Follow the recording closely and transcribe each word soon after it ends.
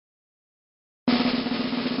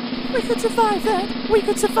We could survive that. We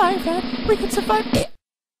could survive that. We could survive it.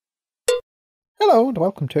 Hello and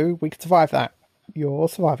welcome to We Could Survive That, your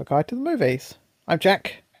survivor guide to the movies. I'm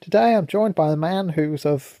Jack. Today I'm joined by a man who's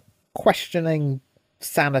of questioning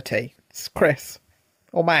sanity. It's Chris.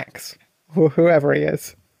 Or Max. Or whoever he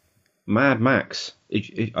is. Mad Max.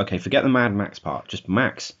 Okay, forget the Mad Max part. Just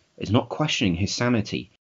Max is not questioning his sanity.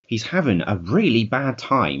 He's having a really bad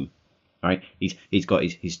time. Right? He's got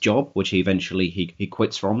his job, which he eventually he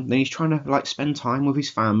quits from. Then he's trying to spend time with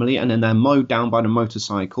his family, and then they're mowed down by the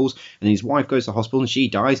motorcycles. And his wife goes to the hospital and she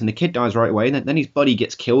dies, and the kid dies right away. And then his buddy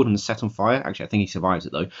gets killed and set on fire. Actually, I think he survives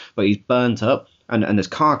it though, but he's burnt up. And there's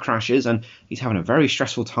car crashes, and he's having a very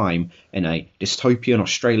stressful time in a dystopian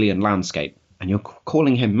Australian landscape. And you're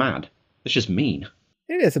calling him mad? It's just mean.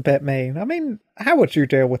 It is a bit mean. I mean, how would you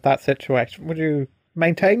deal with that situation? Would you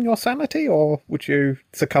maintain your sanity, or would you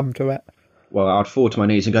succumb to it? Well, I'd fall to my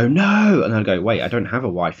knees and go, no! And I'd go, wait, I don't have a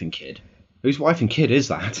wife and kid. Whose wife and kid is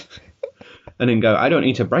that? And then go, I don't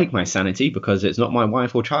need to break my sanity because it's not my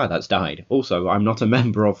wife or child that's died. Also, I'm not a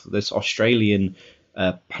member of this Australian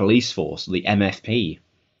police force, the MFP.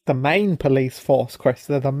 The main police force, Chris.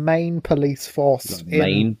 They're the main police force. The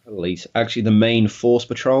main police. Actually, the main force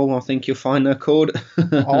patrol, I think you'll find they're called.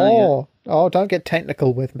 Oh, don't get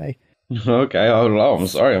technical with me. Okay, I'm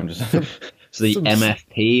sorry. I'm just... So the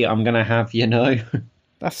MFP, I'm going to have,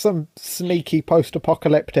 That's some sneaky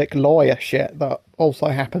post-apocalyptic lawyer shit that also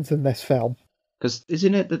happens in this film. Because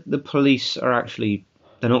isn't it that the police are actually...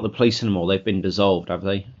 They're not the police anymore. They've been dissolved, have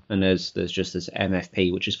they? And there's just this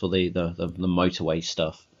MFP, which is for the motorway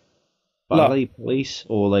stuff. But are they police,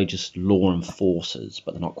 or are they just law enforcers,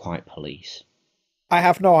 but they're not quite police? I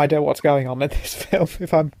have no idea what's going on in this film,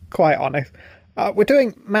 if I'm quite honest. We're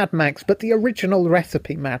doing Mad Max, but the original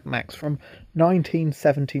recipe Mad Max from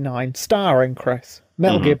 1979, starring Chris,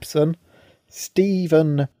 Mel Gibson,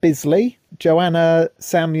 Stephen Bisley, Joanna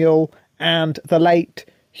Samuel, and the late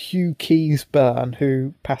Hugh Keays-Byrne,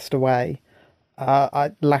 who passed away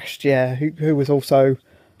last year, who was also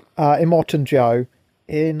Immortan Joe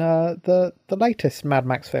in the latest Mad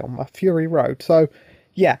Max film, Fury Road. So,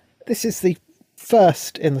 yeah, this is the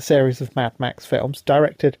first in the series of Mad Max films,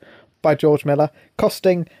 directed by George Miller,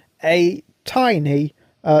 costing a tiny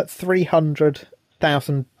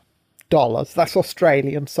 $300,000. That's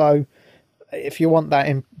Australian, so if you want that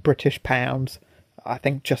in British pounds, I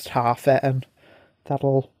think just half it, and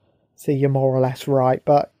that'll see you more or less right.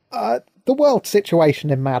 But the world situation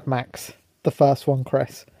in Mad Max, the first one,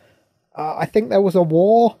 Chris, I think there was a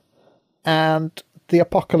war, and the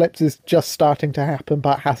apocalypse is just starting to happen,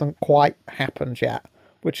 but hasn't quite happened yet,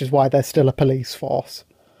 which is why there's still a police force.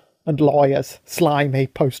 And lawyers. Slimy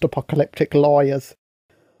post-apocalyptic lawyers.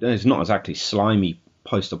 It's not exactly slimy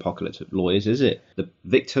post-apocalyptic lawyers, is it? The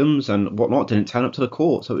victims and whatnot didn't turn up to the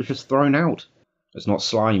court, so it was just thrown out. It's not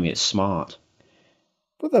slimy, it's smart.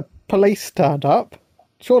 But the police turned up.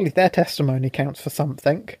 Surely their testimony counts for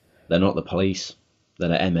something. They're not the police. They're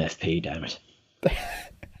the MFP, damn it.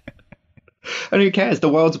 And who cares? The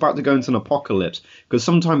world's about to go into an apocalypse. Because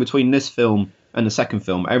sometime between this film and the second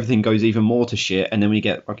film, everything goes even more to shit, and then we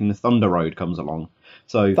get fucking the Thunder Road comes along.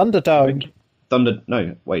 So Thunderdome.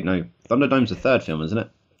 Thunderdome's the third film, isn't it?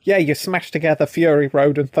 Yeah, you smash together Fury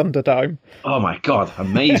Road and Thunderdome. Oh my god,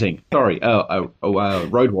 amazing! Sorry,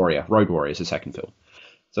 Road Warrior. Road Warrior is the second film.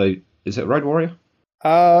 So is it Road Warrior?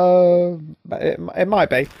 It might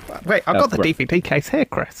be. Wait, I've got the DVD case here,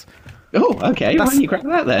 Chris. Oh, okay. Why don't you grab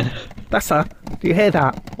that then? That's do you hear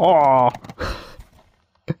that? Oh.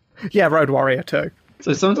 Yeah, Road Warrior 2.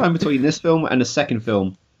 So sometime between this film and the second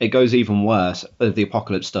film, it goes even worse of the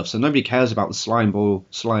apocalypse stuff. So nobody cares about the slime ball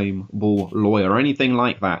lawyer or anything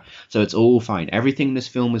like that. So it's all fine. Everything in this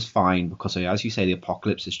film is fine because, as you say, the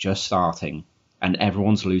apocalypse is just starting and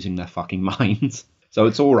everyone's losing their fucking minds. So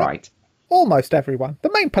it's all right. Almost everyone.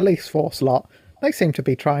 The main police force lot, they seem to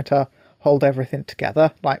be trying to hold everything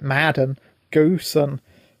together, like Mad and Goose and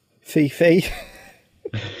Fifi.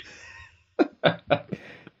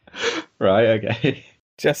 Right, okay.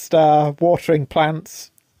 Just watering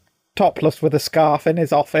plants, topless with a scarf in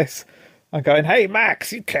his office, and going, hey,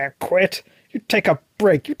 Max, you can't quit. You take a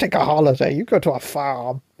break, you take a holiday, you go to a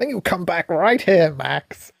farm, then you come back right here,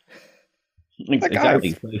 Max.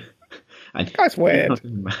 Exactly. That guy's weird.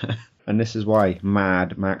 And this is why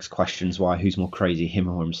Mad Max questions who's more crazy, him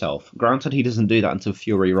or himself. Granted, he doesn't do that until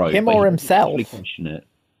Fury Road. Him or himself? Question it.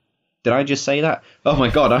 Did I just say that? Oh my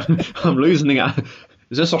god, I'm losing it.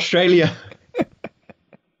 Is this Australia?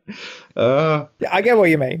 Yeah, I get what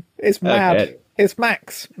you mean. Is mad? Okay. Is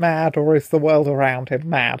Max mad, or is the world around him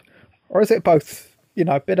mad, or is it both? You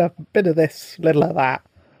know, bit of this, little of that.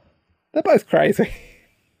 They're both crazy.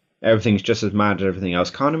 everything's just as mad as everything else.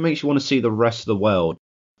 Kind of makes you want to see the rest of the world.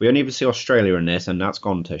 We only ever see Australia in this, and that's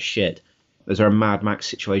gone to shit. Is there a Mad Max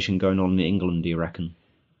situation going on in England, do you reckon?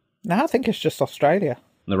 No, I think it's just Australia.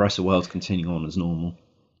 And the rest of the world's continuing on as normal.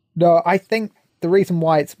 No, I think the reason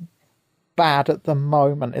why it's bad at the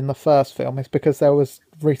moment in the first film is because there was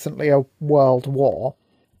recently a world war,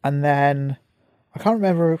 and then I can't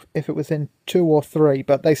remember if it was in 2 or 3,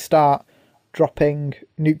 but they start dropping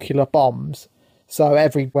nuclear bombs, so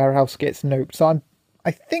everywhere else gets nuked. So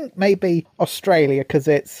I think maybe Australia, because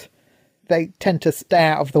they tend to stay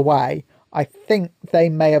out of the way. I think they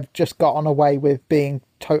may have just gotten away with being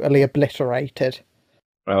totally obliterated.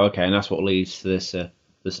 Oh, okay, and that's what leads to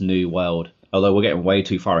this new world. Although we're getting way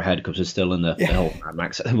too far ahead because we're still in the whole Mad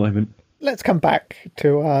Max at the moment. Let's come back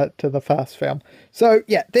to the first film. So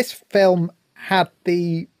yeah, this film had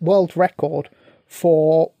the world record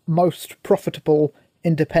for most profitable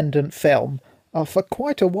independent film for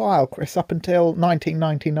quite a while, Chris, up until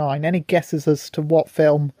 1999. Any guesses as to what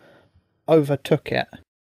film overtook it?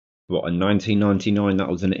 What, in 1999 that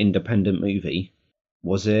was an independent movie?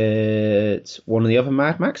 Was it one of the other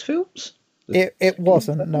Mad Max films? It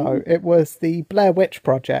wasn't, no. It was the Blair Witch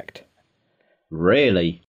Project.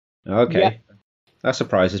 Really? Okay. Yeah. That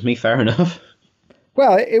surprises me, fair enough.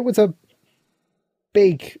 Well, it was a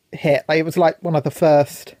big hit. It was like one of the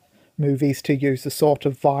first movies to use a sort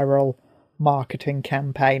of viral marketing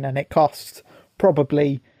campaign, and it costs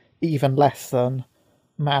probably even less than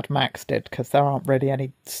Mad Max did, because there aren't really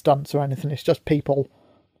any stunts or anything. It's just people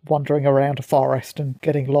wandering around a forest and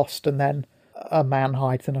getting lost, and then a man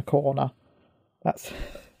hides in a corner. That's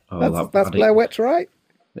Blair Witch, right?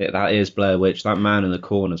 Yeah, that is Blair Witch. That man in the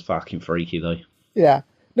corner's fucking freaky, though. Yeah.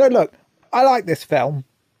 No, look, I like this film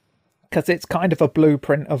because it's kind of a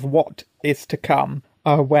blueprint of what is to come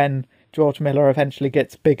when George Miller eventually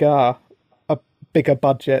gets a bigger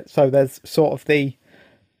budget. So there's sort of the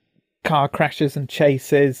car crashes and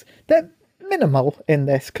chases. They're minimal in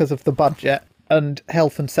this because of the budget, and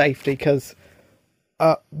health and safety because,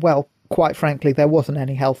 well, quite frankly, there wasn't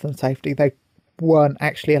any health and safety. They weren't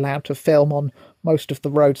actually allowed to film on most of the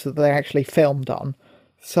roads that they actually filmed on.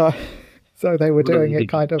 So they were doing it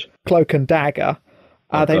kind of cloak and dagger.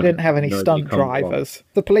 They didn't have any stunt drivers.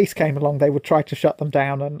 The police came along, they would try to shut them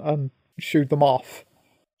down and shoot them off.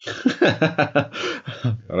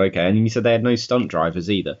 Okay, and you said they had no stunt drivers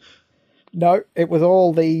either? No, it was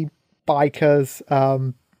all the bikers.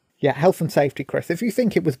 Health and safety, Chris. If you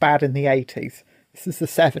think it was bad in the 80s, this is the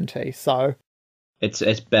 70s, so... It's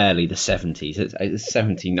barely the 70s. It's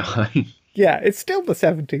 79. Yeah, it's still the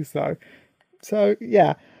 70s, though. So,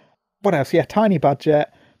 yeah. What else? Yeah, tiny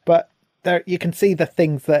budget, but there you can see the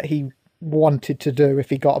things that he wanted to do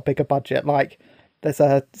if he got a bigger budget. Like, there's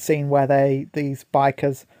a scene where these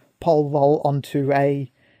bikers pole vault onto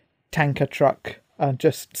a tanker truck and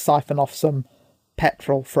just siphon off some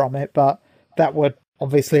petrol from it, but that would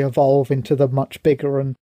obviously evolve into the much bigger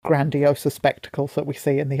and grandiose spectacles that we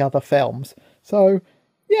see in the other films. So,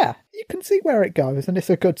 yeah, you can see where it goes, and it's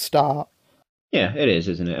a good start. Yeah, it is,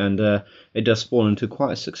 isn't it? And it does spawn into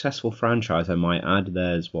quite a successful franchise, I might add.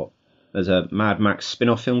 There's a Mad Max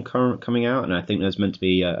spin-off film coming out, and I think there's meant to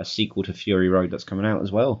be a sequel to Fury Road that's coming out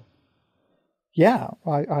as well. Yeah,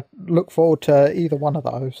 I look forward to either one of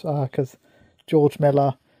those, because George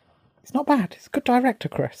Miller, it's not bad. He's a good director,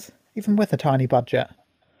 Chris, even with a tiny budget.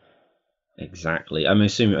 Exactly. I'm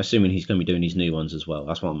assuming he's going to be doing these new ones as well.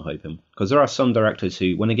 That's what I'm hoping. Because there are some directors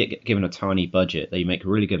who, when they get given a tiny budget, they make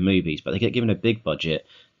really good movies, but they get given a big budget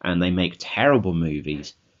and they make terrible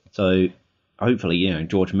movies. So hopefully,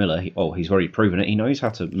 George Miller, he's already proven it. He knows how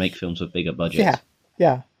to make films with bigger budgets.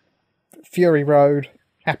 Yeah. Fury Road,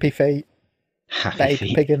 Happy Feet,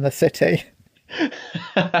 Pig in the City.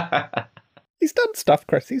 He's done stuff,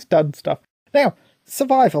 Chris. He's done stuff. Now,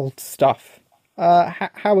 survival stuff.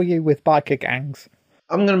 How are you with biker gangs?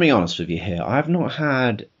 I'm going to be honest with you here. I've not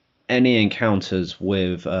had any encounters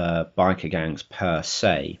with biker gangs per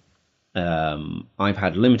se. I've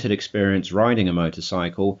had limited experience riding a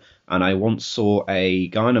motorcycle, and I once saw a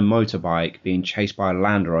guy on a motorbike being chased by a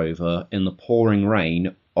Land Rover in the pouring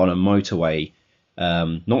rain on a motorway.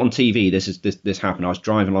 Not on TV. This happened. I was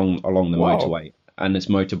driving along the motorway, and this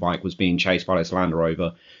motorbike was being chased by this Land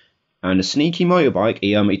Rover. And a sneaky motorbike,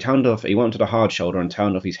 he turned off. He went to the hard shoulder and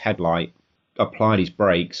turned off his headlight, applied his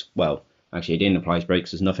brakes. Well, actually, he didn't apply his brakes.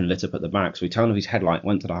 There's nothing lit up at the back. So he turned off his headlight,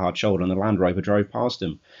 went to the hard shoulder, and the Land Rover drove past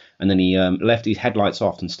him. And then he left his headlights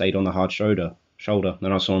off and stayed on the hard shoulder.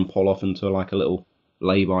 Then I saw him pull off into like a little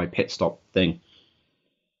lay-by pit stop thing.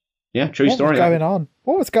 Yeah, true story. What was going on?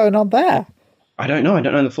 What was going on there? I don't know. I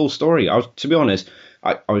don't know the full story. To be honest,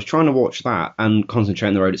 I was trying to watch that and concentrate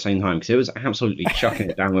on the road at the same time because it was absolutely chucking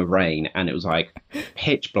it down with rain, and it was like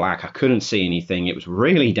pitch black. I couldn't see anything. It was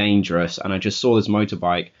really dangerous, and I just saw this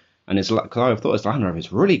motorbike, and because I thought his Land Rover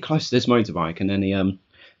is really close to this motorbike, and then he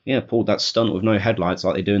pulled that stunt with no headlights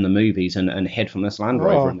like they do in the movies and hid from this Land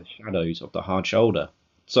Rover in the shadows of the hard shoulder.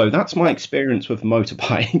 So that's my experience with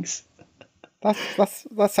motorbikes.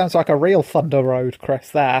 That sounds like a real Thunder Road,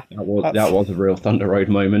 Chris. There. That was a real Thunder Road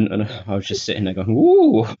moment, and I was just sitting there going,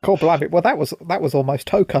 "Ooh!" God blimey! Well, that was almost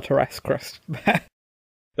toe cutter-esque, Chris.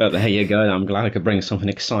 But there you go. I'm glad I could bring something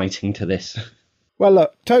exciting to this. Well,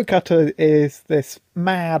 look, Toe Cutter is this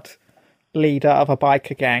mad leader of a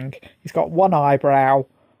biker gang. He's got one eyebrow.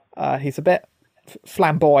 He's a bit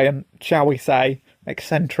flamboyant, shall we say,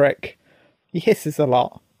 eccentric. He hisses a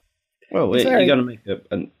lot. Well, you're going to make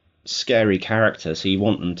a scary character, so you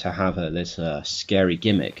want them to have this scary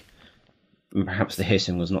gimmick. And perhaps the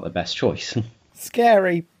hissing was not the best choice.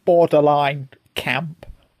 Scary, borderline camp,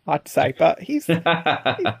 I'd say. But he's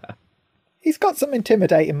got some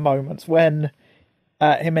intimidating moments when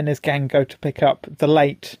him and his gang go to pick up the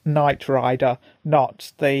late Knight Rider,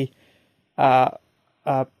 not the not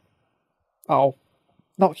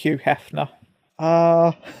Hugh Hefner.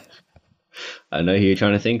 I know who you're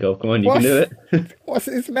trying to think of. Come on, you can do it. What's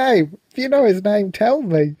his name? If you know his name, tell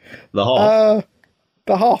me. The Hoff.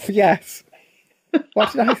 The Hoff, yes.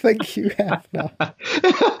 What did I think Hugh Hefner?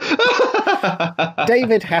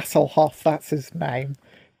 David Hasselhoff, that's his name.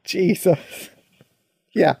 Jesus.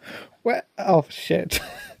 Yeah. Oh, shit.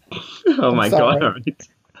 Oh my God.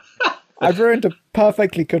 I've ruined a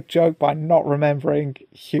perfectly good joke by not remembering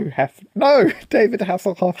Hugh Hefner. No, David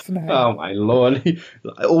Hasselhoff's name. Oh my Lord.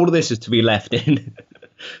 All of this is to be left in.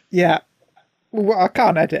 Yeah. Well, I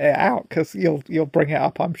can't edit it out because you'll bring it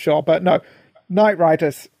up, I'm sure. But no, Knight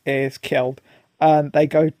Rider is killed, and they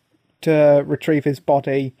go to retrieve his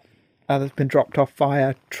body that's been dropped off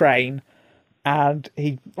via train, and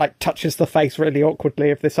he touches the face really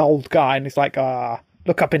awkwardly of this old guy, and he's like,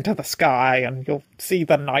 look up into the sky and you'll see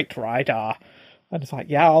the Knight Rider. And it's like,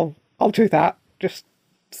 yeah, I'll do that. Just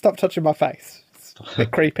stop touching my face. It's a bit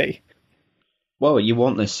creepy. Well, you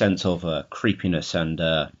want this sense of creepiness and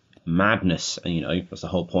madness, and that's the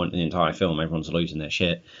whole point of the entire film. Everyone's losing their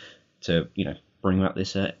shit to, bring out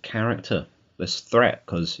this character, this threat.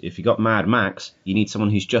 Because if you got Mad Max, you need someone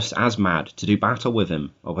who's just as mad to do battle with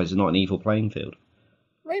him. Otherwise, it's not an evil playing field.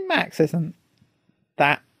 I mean, Max isn't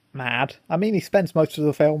that mad. I mean, he spends most of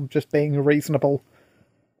the film just being a reasonable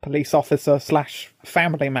police officer /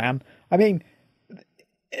 family man. I mean,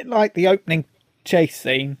 like the opening chase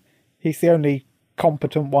scene, he's the only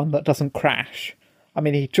competent one that doesn't crash. I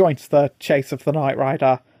mean, he joins the chase of the Knight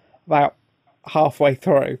Rider about halfway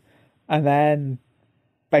through, and then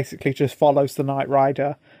basically just follows the Knight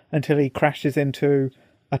Rider until he crashes into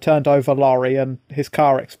a turned over lorry and his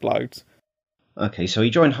car explodes. Okay, so he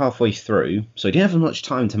joined halfway through, so he didn't have much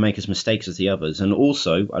time to make as mistakes as the others. And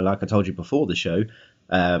also, like I told you before the show,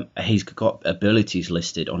 he's got abilities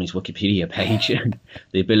listed on his Wikipedia page.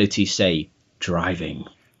 The abilities say driving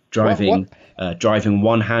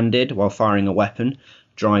one-handed while firing a weapon,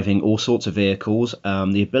 driving all sorts of vehicles,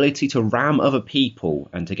 the ability to ram other people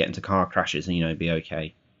and to get into car crashes and, be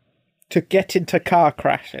okay. To get into car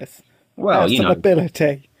crashes? Well, that's an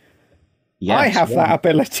ability. Yes, I have that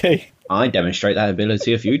ability. I demonstrate that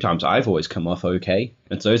ability a few times. I've always come off okay,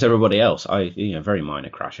 and so is everybody else. Very minor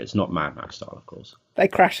crashes, not Mad Max style, of course. They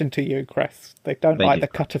crash into you, Chris. They don't like the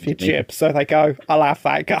cut of your jib, so they go, I'll have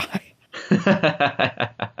that guy.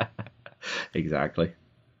 Exactly.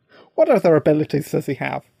 What other abilities does he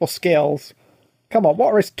have? Or skills? Come on,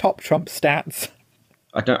 what are his top trump stats?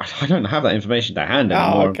 I don't have that information to hand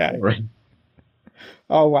anymore. Oh, okay.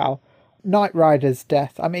 Oh, wow. Knight Rider's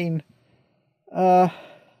death. I mean,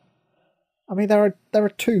 there are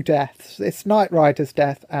two deaths. It's Knight Rider's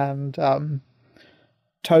death and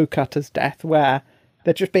Toe Cutter's death, where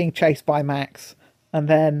they're just being chased by Max, and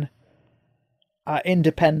then,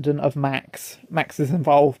 independent of Max's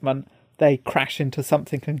involvement, they crash into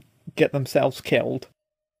something and get themselves killed.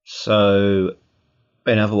 So,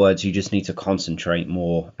 in other words, you just need to concentrate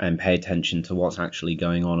more and pay attention to what's actually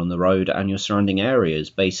going on the road and your surrounding areas.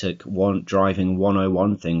 Basic driving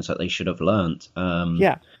 101 things that they should have learnt.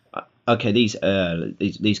 Yeah. Okay,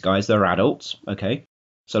 these guys, they're adults, okay?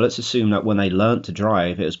 So let's assume that when they learnt to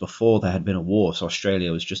drive, it was before there had been a war, so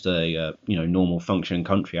Australia was just a normal functioning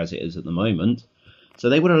country as it is at the moment. So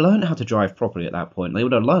they would have learned how to drive properly at that point. They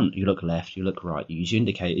would have learnt you look left, you look right, you use your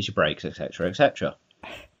indicators, your brakes, etc., etc.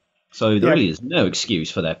 So there really is no excuse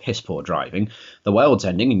for their piss-poor driving. The world's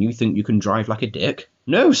ending and you think you can drive like a dick?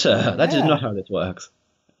 No, sir, that is not how this works.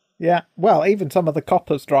 Yeah, well, even some of the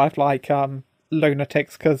coppers drive like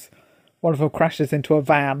lunatics because one of them crashes into a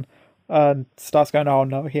van and starts going, "Oh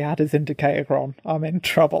no, he had his indicator on. I'm in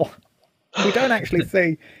trouble." We don't actually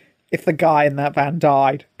see if the guy in that van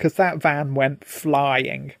died because that van went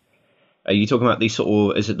flying. Are you talking about the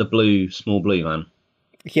sort of, is it the small blue van?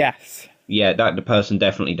 Yes, Yeah, the person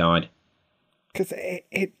definitely died. because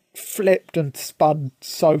it flipped and spun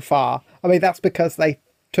so far. I mean, that's because they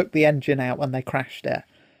took the engine out when they crashed it,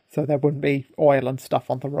 so there wouldn't be oil and stuff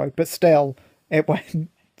on the road. But still, it went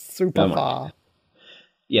super Oh my. far.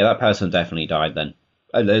 Yeah, that person definitely died then.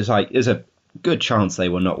 There's a good chance they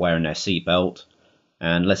were not wearing their seatbelt,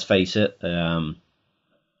 and let's face it,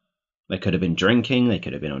 they could have been drinking, they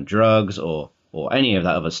could have been on drugs, or any of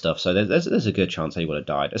that other stuff. So there's a good chance they would have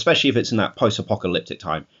died, especially if it's in that post-apocalyptic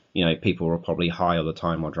time. You know, people were probably high all the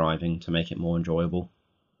time while driving to make it more enjoyable.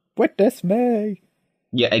 Witness me.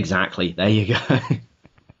 Yeah, exactly. There you go.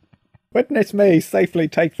 Witness me safely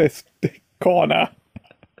take this corner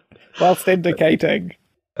whilst indicating.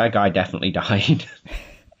 That guy definitely died.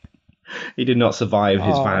 He did not survive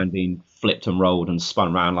his van being flipped and rolled and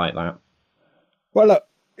spun around like that. Well, look,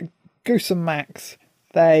 Goose and Max,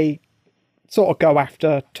 they sort of go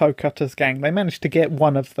after Toe Cutter's gang. They managed to get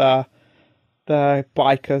one of the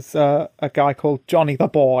bikers, a guy called Johnny the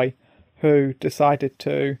Boy, who decided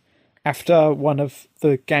to, after one of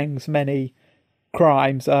the gang's many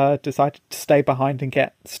crimes, decided to stay behind and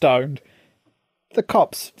get stoned. The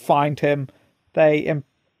cops find him. They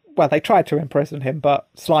tried to imprison him, but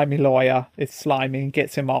Slimy Lawyer is slimy and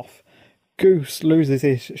gets him off. Goose loses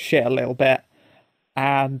his shit a little bit,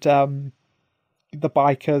 and the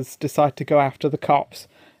bikers decide to go after the cops.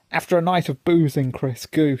 After a night of boozing,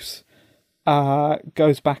 Goose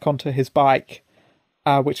goes back onto his bike,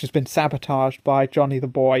 which has been sabotaged by Johnny the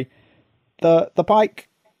Boy. The bike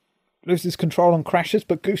loses control and crashes,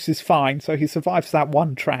 but Goose is fine, so he survives that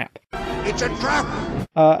one trap. It's a trap!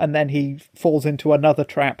 And then he falls into another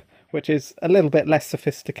trap, which is a little bit less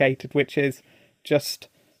sophisticated, which is just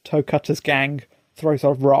Toe Cutter's gang throws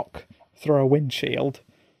a rock through a windshield,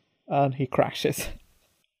 and he crashes.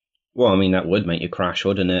 Well, I mean, that would make you crash,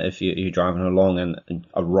 wouldn't it? If you're driving along and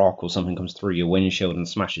a rock or something comes through your windshield and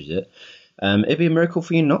smashes it. It'd be a miracle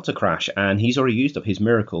for you not to crash, and he's already used up his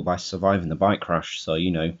miracle by surviving the bike crash. So, you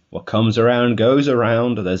know, what comes around goes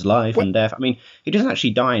around. There's life and death. I mean, he doesn't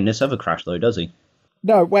actually die in this other crash, though, does he?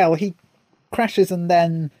 No, well, he crashes and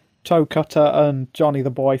then Toe Cutter and Johnny the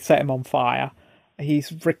Boy set him on fire.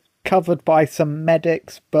 He's recovered by some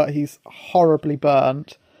medics, but he's horribly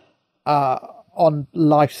burnt. On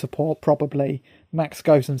life support, probably. Max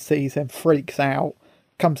goes and sees him, freaks out,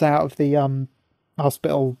 comes out of the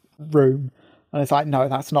hospital room, and it's like, no,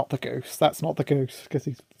 that's not the goose. That's not the goose, because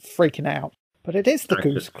he's freaking out. But it is the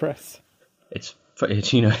goose, Chris. It's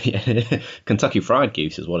you know, Kentucky Fried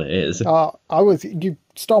Goose is what it is. You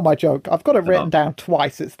stole my joke. I've got it written down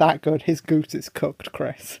twice. It's that good. His goose is cooked,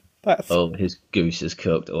 Chris. Oh, his goose is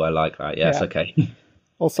cooked. Oh, I like that. Yes, yeah. Okay.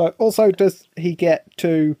 Also, does he get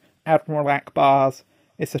to Admiral Akbar's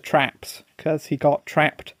It's a Traps? Because he got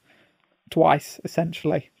trapped twice,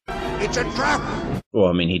 essentially. It's a trap! Well,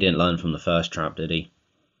 I mean, he didn't learn from the first trap, did he?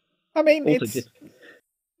 I mean, it's the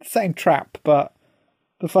same trap, but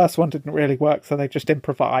the first one didn't really work, so they just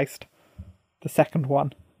improvised the second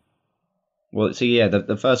one. Well, so yeah,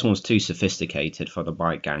 the first one was too sophisticated for the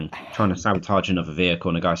bike gang, trying to sabotage another vehicle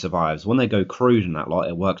and a guy survives. When they go crude and that lot,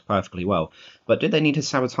 it works perfectly well. But did they need to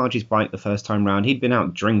sabotage his bike the first time round? He'd been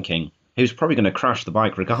out drinking. He was probably going to crash the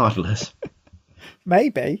bike regardless.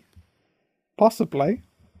 Maybe. Possibly.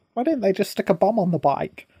 Why didn't they just stick a bomb on the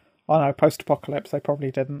bike? Oh no, post-apocalypse, they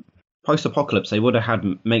probably didn't. Post-apocalypse, they would have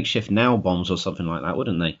had makeshift nail bombs or something like that,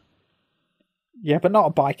 wouldn't they? Yeah, but not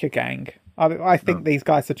a biker gang. I think these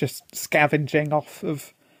guys are just scavenging off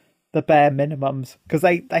of the bare minimums, because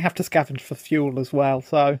they have to scavenge for fuel as well,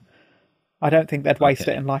 so I don't think they'd waste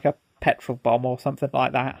it in like a petrol bomb or something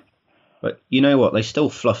like that. But you know what? They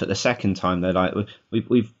still fluff it the second time. They're like,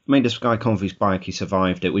 we've made this guy come off his bike, he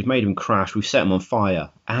survived it, we've made him crash, we've set him on fire,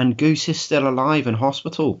 and Goose is still alive in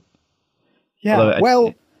hospital. Yeah,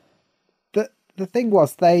 although, the thing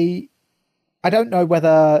was, I don't know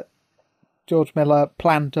whether George Miller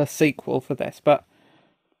planned a sequel for this, but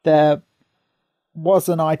there was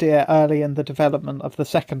an idea early in the development of the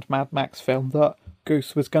second Mad Max film that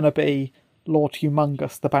Goose was going to be Lord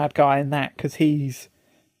Humongous, the bad guy in that, because he's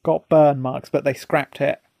got burn marks, but they scrapped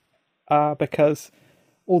it because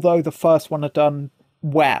although the first one had done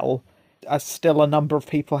well, still a number of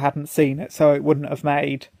people hadn't seen it, so it wouldn't have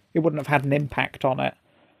had an impact on it.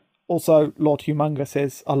 Also, Lord Humongous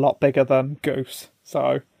is a lot bigger than Goose,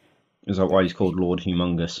 so... Is that why he's called Lord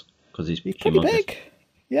Humongous? because he's He's pretty humongous. big.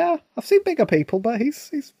 Yeah, I've seen bigger people, but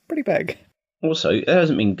he's pretty big. Also, it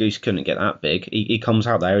doesn't mean Goose couldn't get that big. He comes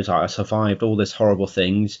out there, he's like, I survived all this horrible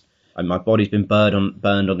things, and my body's been burned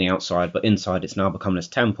on the outside, but inside it's now become this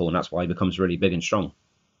temple, and that's why he becomes really big and strong.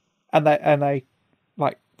 And they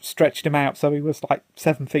like stretched him out so he was like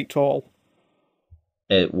 7 feet tall.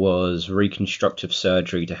 It was reconstructive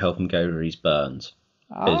surgery to help him go over his burns.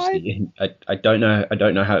 I don't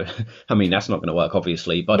know how. I mean, that's not going to work,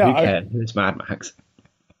 obviously, but who cares? It's Mad Max.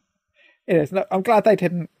 It is. No, I'm glad they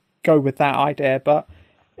didn't go with that idea, but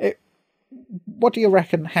what do you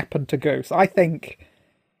reckon happened to Goose? I think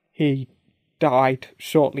he died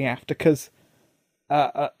shortly after, because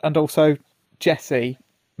and also Jessie,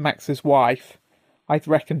 Max's wife, I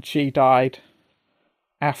reckon she died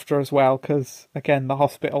after as well, because again the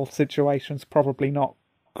hospital situation's probably not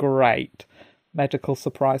great. Medical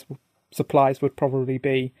supplies would probably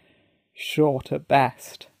be short at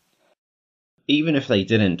best. Even if they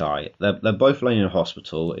didn't die, they're both laying in a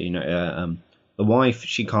hospital. You know, the wife,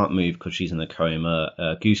 she can't move because she's in a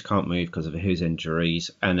coma. Goose can't move because of his injuries,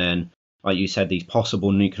 and then, like you said, these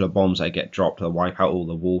possible nuclear bombs that get dropped that wipe out all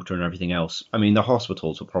the water and everything else. I mean, the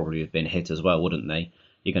hospitals would probably have been hit as well, wouldn't they?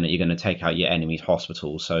 You're gonna take out your enemy's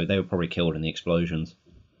hospitals, so they were probably killed in the explosions.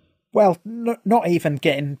 Well, not even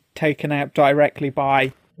getting taken out directly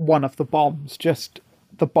by one of the bombs, just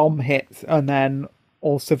the bomb hits and then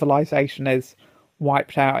all civilization is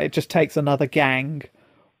wiped out. It just takes another gang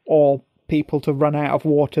or people to run out of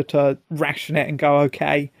water to ration it and go,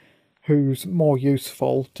 okay, who's more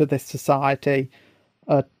useful to this society?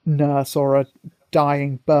 A nurse or a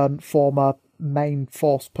dying, burnt former main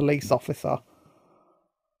force police officer?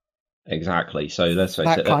 Exactly. So let's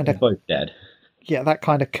face it, they're both dead. Yeah, that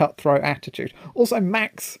kind of cutthroat attitude. Also,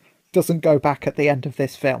 Max doesn't go back at the end of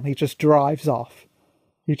this film. He just drives off.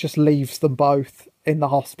 He just leaves them both in the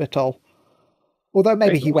hospital. Although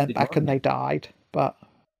maybe he went back and they died, but...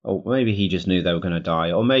 Or maybe he just knew they were going to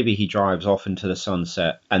die. Or maybe he drives off into the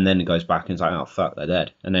sunset and then goes back and is like, oh, fuck, they're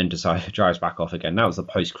dead. And then drives back off again. That was the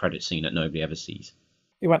post-credit scene that nobody ever sees.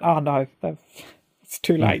 He went, oh no, it's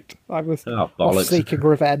too late. I was off seeking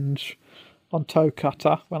revenge on Toe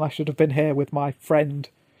Cutter when I should have been here with my friend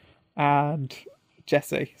and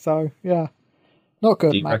Jessie. So, yeah. Not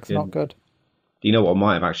good, Max, not good. Do you know what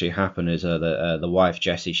might have actually happened is the wife,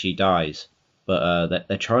 Jessie, she dies. But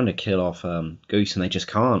they're trying to kill off Goose and they just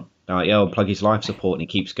can't. Unplug his life support and he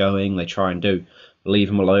keeps going. They try and leave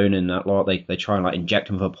him alone and that lot. They try and inject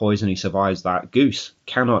him with a poison. He survives that. Goose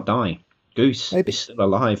cannot die. Goose is still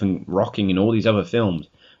alive and rocking in all these other films.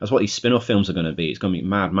 That's what these spin-off films are going to be. It's going to be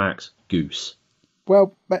Mad Max, Goose.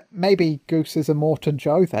 Well, maybe Goose is Immortan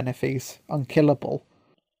Joe then, if he's unkillable.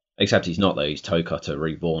 Except he's not, though. He's Toe Cutter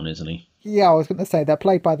reborn, isn't he? Yeah, I was going to say, they're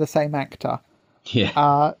played by the same actor.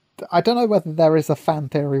 Yeah. I don't know whether there is a fan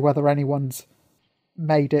theory, whether anyone's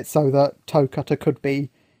made it so that Toe Cutter could be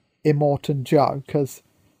Immortan Joe, because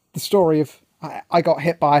the story of I got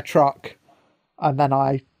hit by a truck and then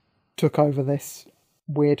I took over this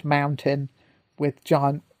weird mountain with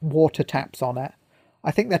giant water taps on it.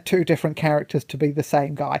 I think they're two different characters to be the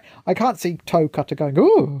same guy. I can't see Toe Cutter going,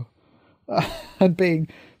 ooh, and being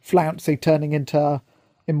flouncy, turning into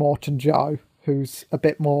Immortan Joe, who's a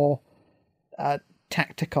bit more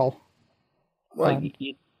tactical. Well,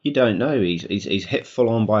 you don't know. He's hit full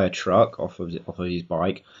on by a truck off of his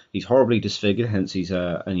bike. He's horribly disfigured, hence he's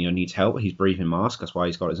needs help. He's breathing mask. That's why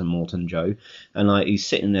he's got his Immortan Joe. And he's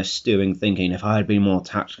sitting there stewing, thinking, if I had been more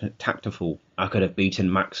tactful, I could have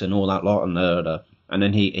beaten Max and all that lot. And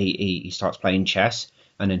then he starts playing chess,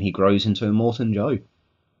 and then he grows into Immortan Joe.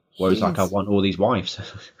 Whereas I want all these wives.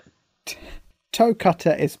 Toe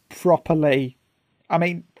Cutter is properly, I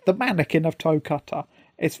mean, the mannequin of Toe Cutter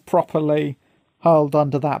is properly hurled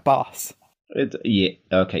under that bus.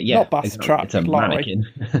 Not bus, truck, it's a lorry. mannequin.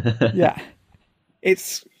 Yeah,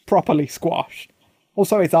 it's properly squashed.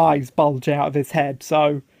 Also, his eyes bulge out of his head,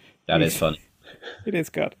 so that is funny. It is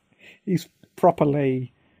good. He's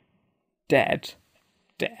properly dead.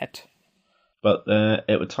 But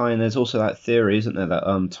it would tie in. There's also that theory, isn't there,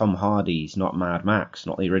 that Tom Hardy's not Mad Max,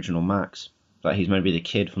 not the original Max. That he's maybe the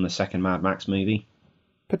kid from the second Mad Max movie.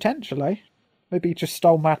 Potentially. Maybe he just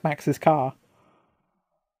stole Mad Max's car.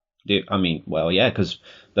 Because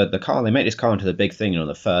the car, they make this car into the big thing in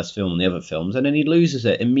the first film and the other films, and then he loses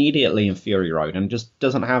it immediately in Fury Road and just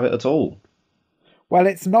doesn't have it at all. Well,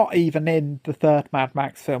 it's not even in the third Mad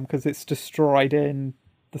Max film because it's destroyed in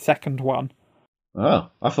the second one. Oh,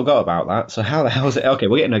 I forgot about that. So how the hell is it? Okay,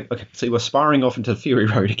 so we're sparring off into Fury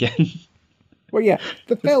Road again. Well, yeah,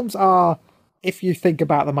 the films are, if you think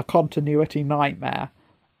about them, a continuity nightmare.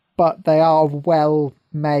 but they are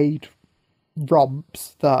well-made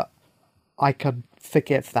romps that I can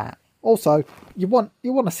forgive that. Also, you want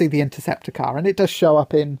to see the Interceptor car, and it does show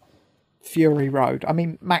up in Fury Road. I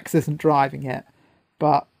mean, Max isn't driving it,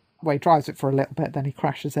 but he drives it for a little bit, then he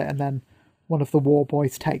crashes it, and then one of the war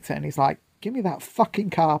boys takes it, and he's like, "Give me that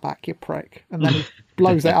fucking car back, you prick!" And then he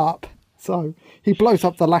blows it up. So he blows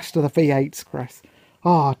up the last of the V8s, Chris.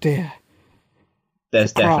 Oh dear.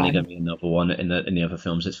 There's definitely going to be another one in the other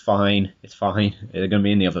films. It's fine. They're going to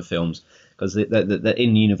be in the other films because the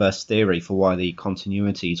in-universe theory for why the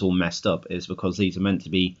continuity is all messed up is because these are meant to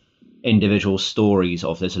be individual stories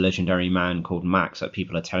of this legendary man called Max that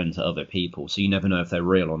people are telling to other people. So you never know if they're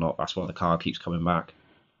real or not. That's why the car keeps coming back.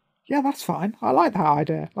 Yeah, that's fine. I like that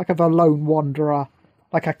idea. Like of a lone wanderer,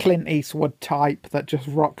 like a Clint Eastwood type that just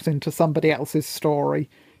rocks into somebody else's story,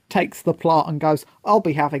 takes the plot and goes, "I'll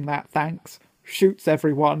be having that, thanks," shoots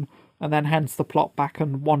everyone, and then hands the plot back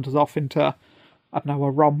and wanders off into, I don't know,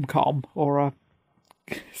 a rom-com or a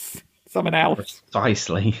something else.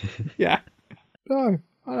 Precisely. Yeah. No,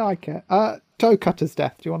 I like it. Toe Cutter's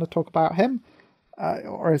death. Do you want to talk about him?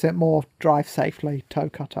 Or is it more drive safely, Toe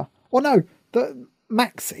Cutter? Or no,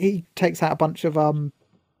 Max, he takes out a bunch of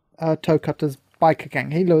Toe Cutter's biker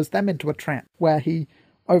gang. He lures them into a trap where he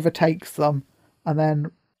overtakes them and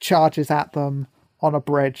then charges at them on a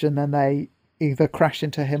bridge, and then they either crash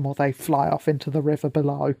into him or they fly off into the river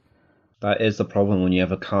below. That is the problem when you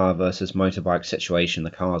have a car versus motorbike situation.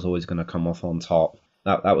 The car's always going to come off on top.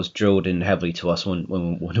 That was drilled in heavily to us when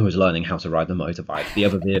we was learning how to ride the motorbike. The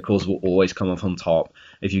other vehicles will always come off on top.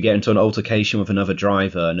 If you get into an altercation with another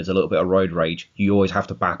driver and there's a little bit of road rage, you always have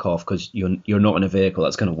to back off because you're not in a vehicle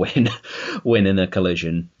that's going to win in a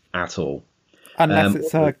collision at all. Unless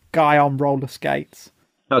it's a guy on roller skates.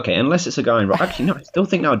 Okay, unless it's a guy in... Actually, no, I still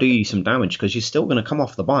think that'll do you some damage because you're still going to come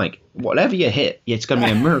off the bike. Whatever you hit, it's going to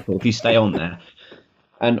be a miracle if you stay on there.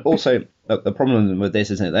 And also, the problem with this,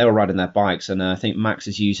 isn't it? They were riding their bikes, and I think Max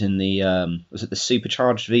is using the... was it the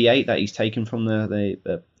supercharged V8 that he's taken from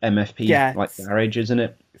the MFP garage, isn't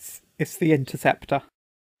it? It's the Interceptor.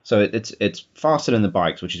 So it's faster than the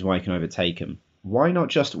bikes, which is why he can overtake him. Why not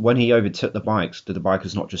just, when he overtook the bikes, did the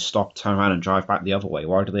bikers not just stop, turn around and drive back the other way?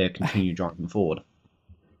 Why do they continue driving forward?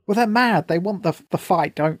 Well, they're mad. They want the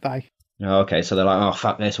fight, don't they? Okay, so they're like, oh,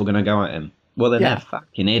 fuck this, we're going to go at him. Well, then they're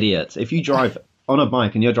fucking idiots. If you drive on a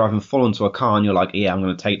bike and you're driving full into a car and you're like, yeah, I'm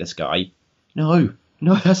going to take this guy. No,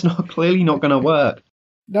 that's clearly not going to work.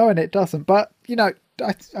 No, and it doesn't. But,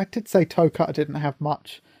 I did say Toe Cutter didn't have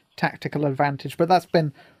much tactical advantage, but that's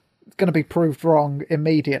going to be proved wrong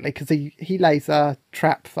immediately because he lays a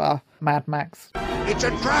trap for Mad Max. It's a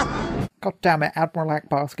trap! God damn it, Admiral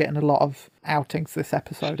Akbar's getting a lot of outings this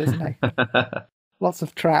episode, isn't he? Lots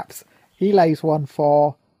of traps. He lays one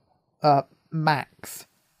for Max.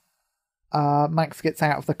 Max gets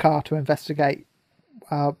out of the car to investigate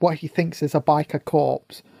what he thinks is a biker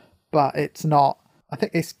corpse, but it's not. I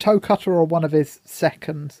think it's Toe Cutter or one of his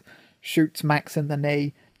seconds shoots Max in the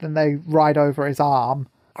knee, then they ride over his arm,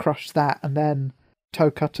 crush that, and then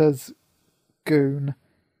Toe Cutter's goon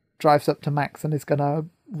drives up to Max and is going to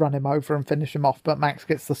run him over and finish him off, but Max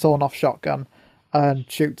gets the sawn-off shotgun and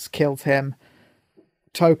kills him.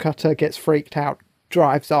 Toe Cutter gets freaked out,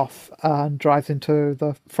 drives off, and drives into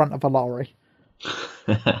the front of a lorry.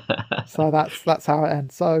 So that's how it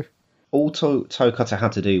ends. So all Toe Cutter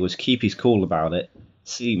had to do was keep his cool about it.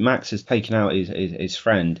 See, Max has taken out his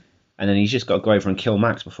friend, and then he's just got to go over and kill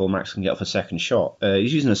Max before Max can get off a second shot.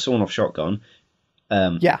 He's using a sawn-off shotgun.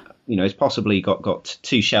 He's possibly got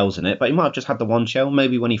 2 shells in it, but he might have just had the 1 shell.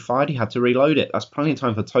 Maybe when he fired, he had to reload it. That's plenty of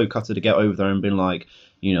time for Toe Cutter to get over there and been like,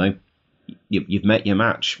 you've met your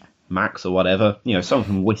match, Max, or whatever.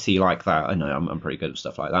 Something witty like that. I know I'm pretty good at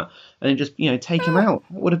stuff like that. And then just, take him out.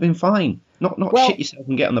 That would have been fine. Not shit yourself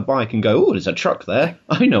and get on the bike and go, oh, there's a truck there.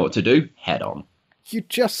 I know what to do. Head on. You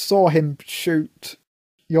just saw him shoot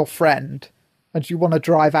your friend, and you want to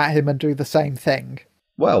drive at him and do the same thing.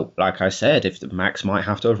 Well, like I said, if Max might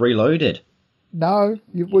have to have reloaded. No,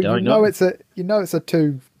 you know it's a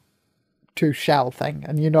two shell thing,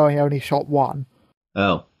 and he only shot 1.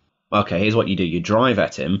 Oh, okay. Here's what you do: you drive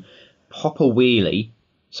at him, pop a wheelie,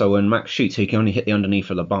 so when Max shoots, he can only hit the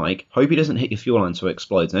underneath of the bike. Hope he doesn't hit your fuel line so it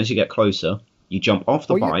explodes. And as you get closer, you jump off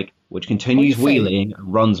the bike, which continues wheeling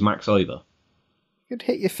and runs Max over. You'd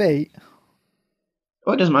hit your feet.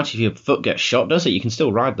 Well, it doesn't matter if your foot gets shot, does it? You can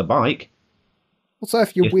still ride the bike. Also,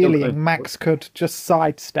 if you're wheeling, Max could just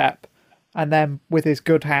sidestep and then with his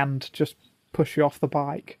good hand just push you off the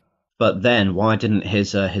bike. But then why didn't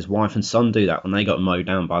his wife and son do that when they got mowed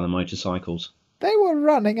down by the motorcycles? They were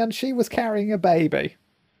running and she was carrying a baby.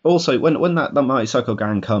 Also, when that motorcycle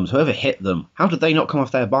gang comes, whoever hit them, how did they not come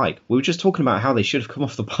off their bike? We were just talking about how they should have come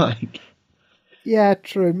off the bike. Yeah,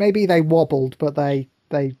 true. Maybe they wobbled, but they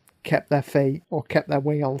kept their feet or kept their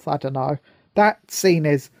wheels. I don't know. That scene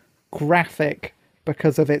is graphic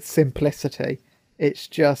because of its simplicity. It's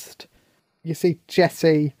just, you see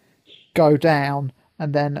Jesse go down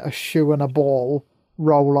and then a shoe and a ball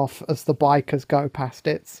roll off as the bikers go past.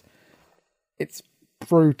 It's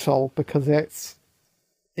brutal because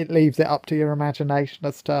it leaves it up to your imagination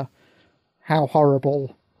as to how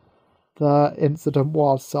horrible the incident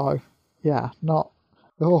was. So yeah, not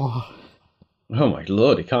oh Oh my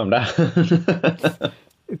lordy, calm down.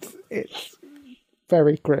 it's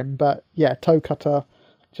very grim, but yeah, Toe Cutter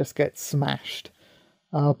just gets smashed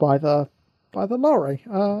by the lorry,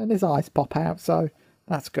 and his eyes pop out. So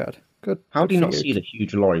that's good. Good. How good do you for not see the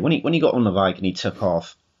huge lorry when he got on the bike and he took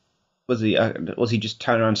off? Was he just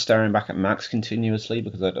turning around staring back at Max continuously?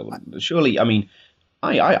 Because surely, I mean,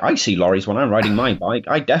 I see lorries when I'm riding my bike.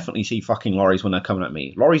 I definitely see fucking lorries when they're coming at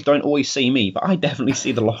me. Lorries don't always see me, but I definitely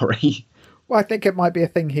see the lorry. Well, I think it might be a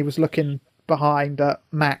thing. He was looking behind at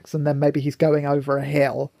Max, and then maybe he's going over a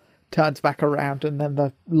hill, turns back around, and then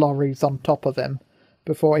the lorry's on top of him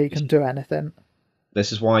before he can do anything.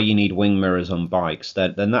 This is why you need wing mirrors on bikes.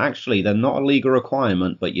 They're not a legal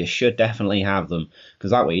requirement, but you should definitely have them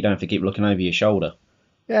because that way you don't have to keep looking over your shoulder.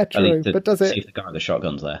 Yeah, true. But does see it? if the guy with the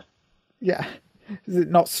shotgun's there? Yeah. Does it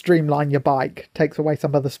not streamline your bike? Takes away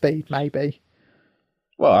some of the speed, maybe.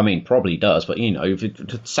 Well, I mean, probably does, but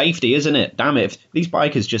safety, isn't it? Damn it! If these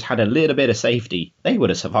bikers just had a little bit of safety, they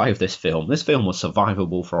would have survived this film. This film was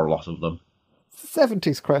survivable for a lot of them.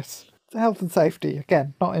 70s, Chris. Health and safety,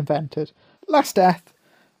 again, not invented. Last death,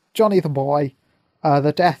 Johnny the Boy,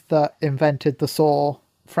 the death that invented the Saw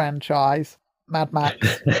franchise. Mad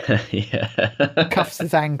Max Yeah. cuffs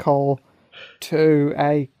his ankle to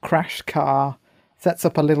a crashed car, sets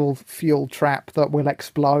up a little fuel trap that will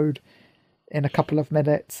explode in a couple of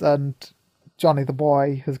minutes, and Johnny the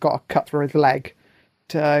Boy has got to cut through his leg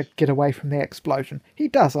to get away from the explosion. He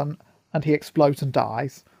doesn't, and he explodes and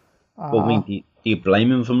dies. Well, I mean, do you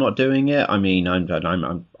blame him for not doing it? I mean, I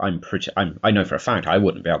know for a fact I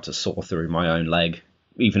wouldn't be able to saw through my own leg,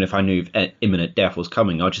 even if I knew imminent death was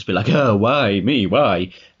coming. I'd just be like, oh, why me,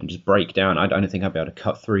 why, and just break down. I don't think I'd be able to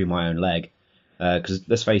cut through my own leg, because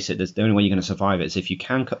let's face it, the only way you're going to survive it is if you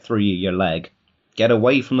can cut through your leg, get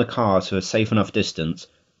away from the car to a safe enough distance,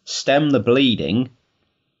 stem the bleeding,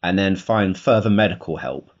 and then find further medical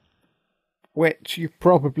help. Which you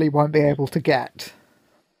probably won't be able to get.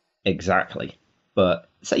 Exactly. But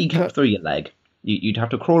say you cut through your leg, you'd have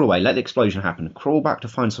to crawl away, let the explosion happen, crawl back to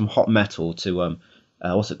find some hot metal to,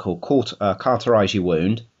 cauterize your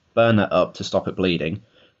wound, burn that up to stop it bleeding.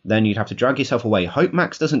 Then you'd have to drag yourself away, hope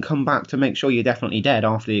Max doesn't come back to make sure you're definitely dead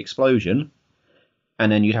after the explosion,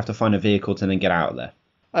 and then you'd have to find a vehicle to then get out of there.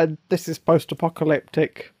 And this is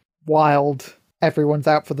post-apocalyptic, wild, everyone's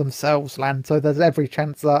out for themselves land, so there's every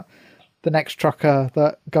chance that the next trucker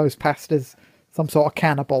that goes past is some sort of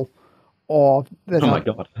cannibal, or there's my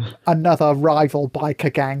God. another rival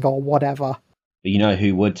biker gang or whatever. But you know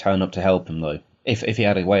who would turn up to help him, though? If he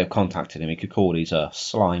had a way of contacting him, he could call his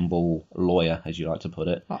slime ball lawyer, as you like to put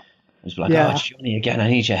it. Just be like, Yeah. oh, Johnny again, I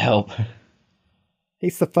need your help.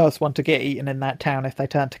 He's the first one to get eaten in that town if they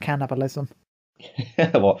turn to cannibalism.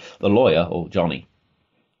 What, the lawyer or Johnny?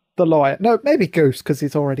 The lawyer. No, maybe Goose, because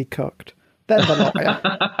he's already cooked. Then the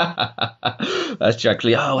lawyer. That's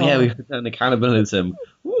actually, yeah, we've returned to cannibalism.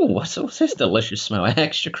 Ooh, what's this delicious smell?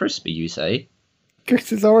 Extra crispy, you say?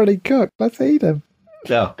 Goose is already cooked. Let's eat him.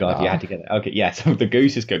 Oh, God, you had to get it. Okay, yeah, so the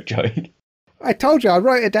goose is cooked joke. I told you, I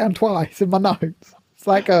wrote it down twice in my notes. It's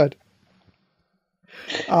that good.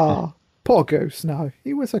 Poor Goose, no.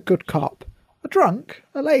 He was a good cop. A drunk,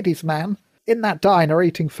 a ladies' man, in that diner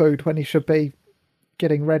eating food when he should be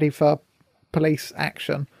getting ready for police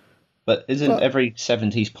action. But isn't every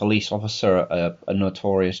 70s police officer a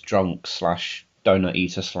notorious drunk / donut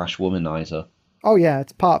eater / womanizer? Oh yeah,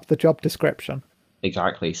 it's part of the job description.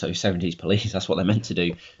 Exactly, so 70s police, that's what they're meant to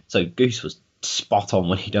do. So Goose was spot on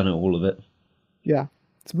when he done all of it. Yeah.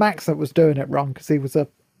 It's Max that was doing it wrong because he was a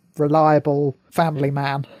reliable family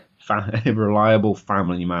man. Reliable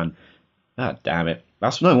family man. God damn it.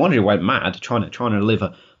 That's no wonder he went mad trying to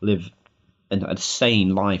live a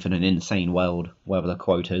sane life in an insane world, whatever the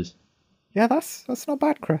quote is. Yeah, that's not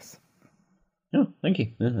bad, Chris. Oh, thank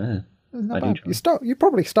you. It's not bad. You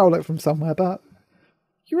probably stole it from somewhere, but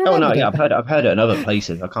you Oh remembered no, yeah, it. I've heard it in other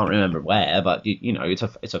places. I can't remember where, but you know,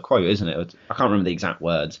 it's a quote, isn't it? I can't remember the exact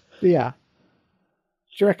words. Yeah.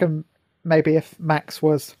 Do you reckon maybe if Max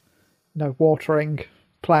was, watering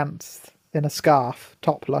plants in a scarf,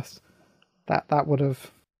 topless. That would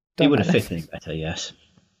have He done would have fit anything. in better, yes.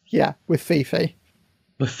 Yeah, with Fifi.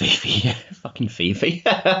 With Fifi, yeah. Fucking Fifi.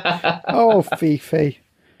 Oh, Fifi.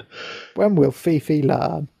 When will Fifi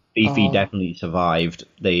learn? Fifi Oh. definitely survived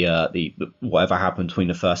the whatever happened between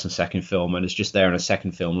the first and second film, and it's just there in a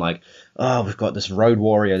second film, like, oh, we've got this road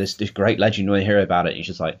warrior, this great legend, you want to hear about it? And he's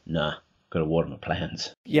just like, nah, got to water my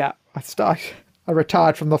plans. Yeah, I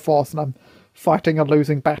retired from the force and I'm fighting a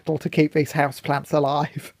losing battle to keep these houseplants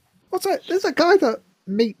alive. Also, there's a guy that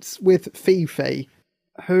meets with Fifi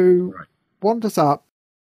who wanders up.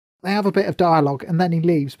 They have a bit of dialogue and then he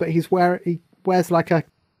leaves, but he wears like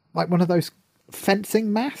one of those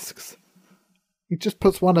fencing masks. He just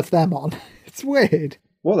puts one of them on. It's weird.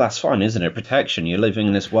 Well, that's fine, isn't it? Protection. You're living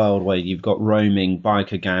in this world where you've got roaming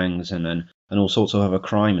biker gangs and all sorts of other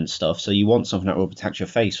crime and stuff, so you want something that will protect your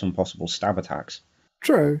face from possible stab attacks.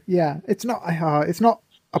 True, yeah. It's not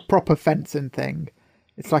a proper fencing thing.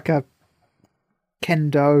 It's like a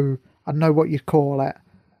kendo, I don't know what you'd call it,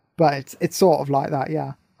 but it's sort of like that,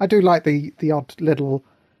 yeah. I do like the odd little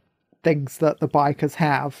things that the bikers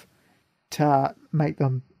have to make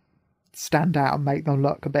them stand out and make them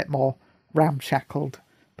look a bit more ramshackled.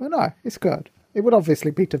 But no, it's good. It would obviously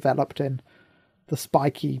be developed in the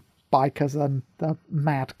spiky bikers and the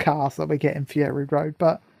mad cars that we get in Fury Road,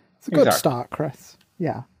 but it's a good Exactly. start, Chris.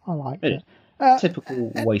 Yeah, I like It it. is.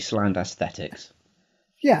 Typical wasteland aesthetics.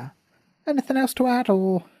 Yeah. Anything else to add,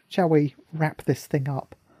 or shall we wrap this thing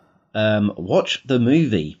up? Watch the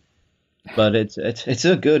movie, but it's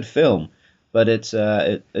a good film, but it's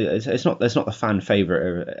not the fan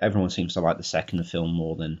favorite. Everyone seems to like the second film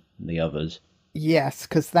more than the others. Yes,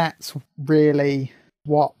 because that's really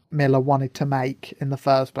what Miller wanted to make in the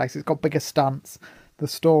first place. It's got bigger stunts, the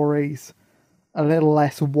story's a little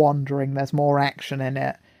less wandering, there's more action in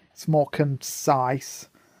it, it's more concise,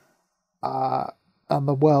 and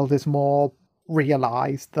the world is more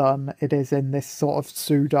realised than it is in this sort of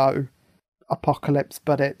pseudo apocalypse,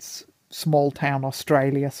 but it's small town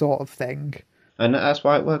Australia sort of thing. And that's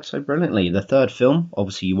why it works so brilliantly. The third film,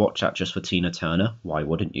 obviously you watch that just for Tina Turner. Why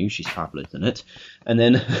wouldn't you? She's fabulous in it. And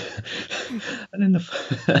then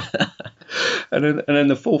and then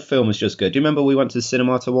the fourth film is just good. Do you remember we went to the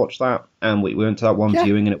cinema to watch that? And we went to that one Yeah.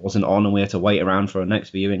 viewing and it wasn't on and we had to wait around for a next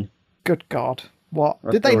viewing? Good God. What?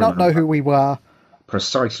 I Did they still not know remember. who we were?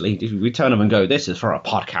 Precisely. We turn them and go, this is for a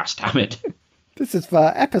podcast, damn it. This is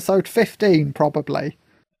for episode 15, probably.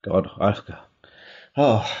 God,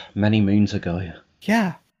 many moons ago.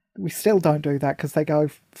 Yeah. We still don't do that because they go,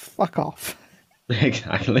 fuck off.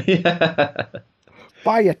 Exactly.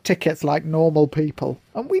 Buy your tickets like normal people.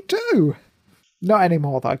 And we do. Not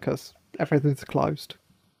anymore, though, because everything's closed.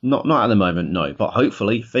 Not at the moment, no. But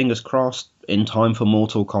hopefully, fingers crossed, in time for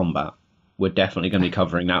Mortal Kombat. We're definitely going to be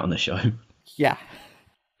covering that on the show. Yeah.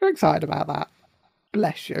 You're excited about that.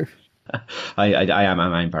 Bless you. I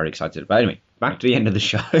am very excited. But anyway, back to the end of the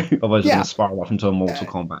show. Otherwise, we're Yeah. going to spiral off into a Mortal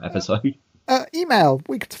Kombat episode. Email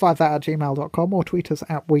wecouldssurvivethat@gmail.com or tweet us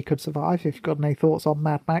at wecouldssurvive if you've got any thoughts on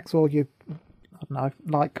Mad Max or you, I don't know,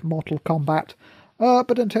 like Mortal Kombat.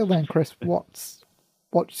 But until then, Chris, what's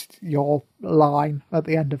your line at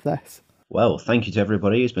the end of this? Well, thank you to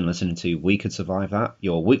everybody who's been listening to We Could Survive That,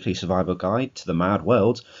 your weekly survival guide to the mad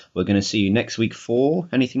world. We're going to see you next week for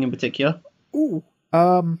anything in particular? Ooh,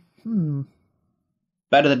 Better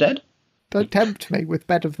the Dead? don't tempt me with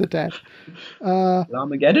Bed of the Dead.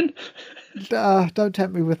 Armageddon? Don't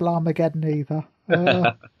tempt me with Larmageddon either.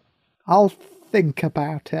 I'll think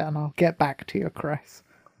about it and I'll get back to you, Chris.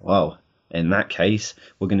 Well, in that case,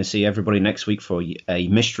 we're going to see everybody next week for a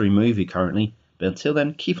mystery movie currently. But until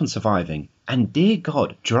then, keep on surviving. And dear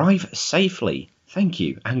God, drive safely. Thank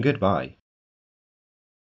you and goodbye.